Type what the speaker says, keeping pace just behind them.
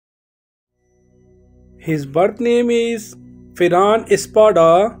His birth name is Ferran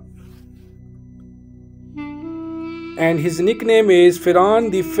Espada and his nickname is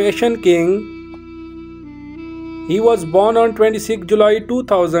Ferran the Fashion King. He was born on 26 July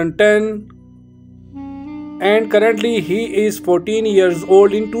 2010 and currently he is 14 years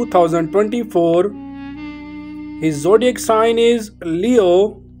old in 2024. His zodiac sign is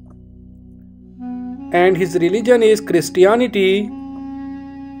Leo and his religion is Christianity.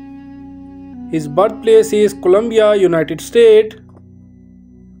 His birthplace is Colombia, United States,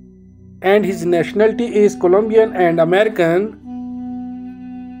 and his nationality is Colombian and American.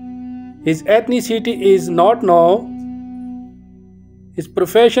 His ethnicity is not known. His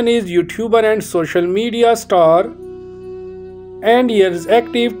profession is YouTuber and social media star, and years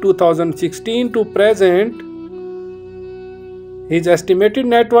active 2016 to present. His estimated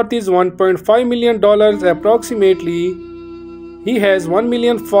net worth is $1.5 million approximately. He has 1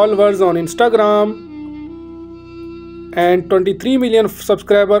 million followers on Instagram and 23 million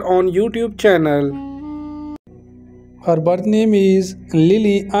subscribers on YouTube channel. Her birth name is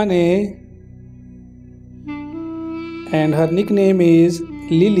Lilee and her nickname is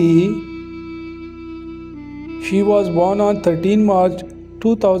Lilee. She was born on 13 March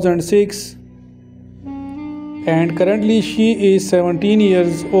 2006 and currently she is 17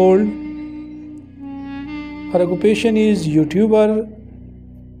 years old. Her occupation is YouTuber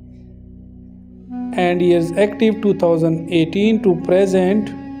and years active 2018 to present.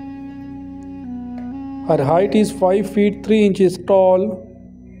 Her height is 5 feet 3 inches tall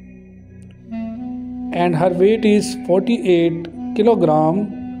and her weight is 48 kilogram.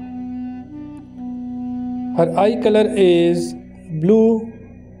 Her eye color is blue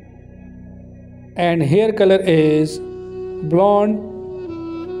and hair color is blonde.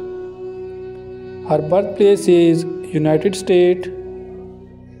 Her birthplace is United States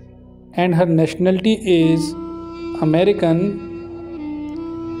and her nationality is American.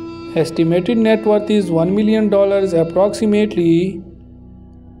 Estimated net worth is $1 million approximately.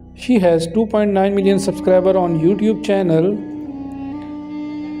 She has 2.9 million subscribers on YouTube channel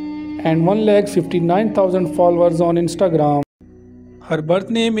and 1,59,000 followers on Instagram. Her birth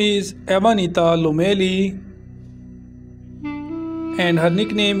name is Ivanita Lomeli and her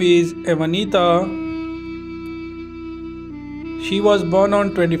nickname is Ivanita. She was born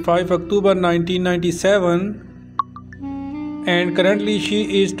on 25 October 1997 and currently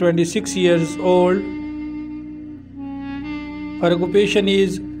she is 26 years old. Her occupation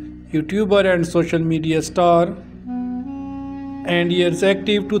is YouTuber and social media star and years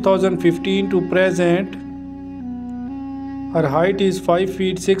active 2015 to present. Her height is 5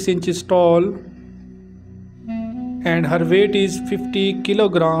 feet 6 inches tall and her weight is 50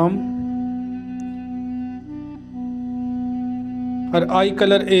 kilogram. Her eye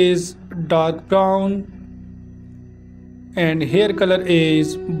color is dark brown and hair color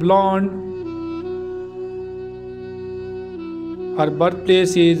is blonde. Her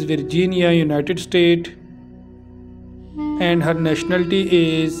birthplace is Virginia, United States, and her nationality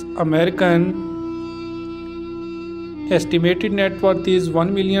is American. Estimated net worth is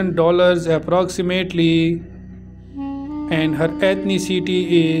 $1 million approximately, and her ethnicity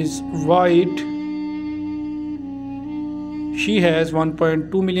is white. She has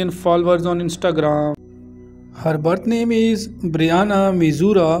 1.2 million followers on Instagram. Her birth name is Brianna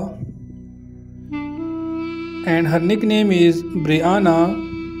Mizura and her nickname is Brianna.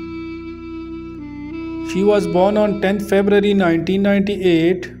 She was born on 10th February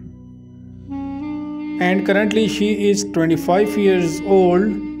 1998 and currently she is 25 years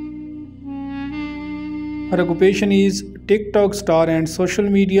old. Her occupation is TikTok star and social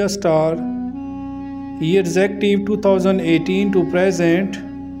media star. Years active 2018 to present.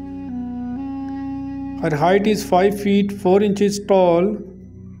 Her height is 5 feet 4 inches tall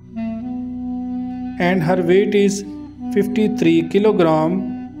and her weight is 53 kilogram.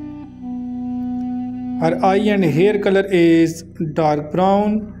 Her eye and hair color is dark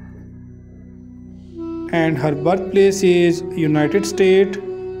brown and her birthplace is United States.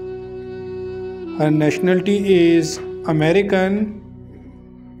 Her nationality is American.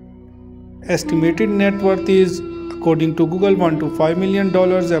 Estimated net worth is, according to Google, $1 to $5 million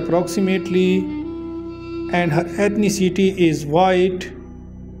approximately, and her ethnicity is white.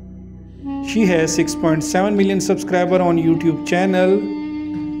 She has 6.7 million subscribers on YouTube channel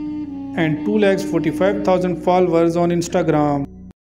and 2,45,000 followers on Instagram.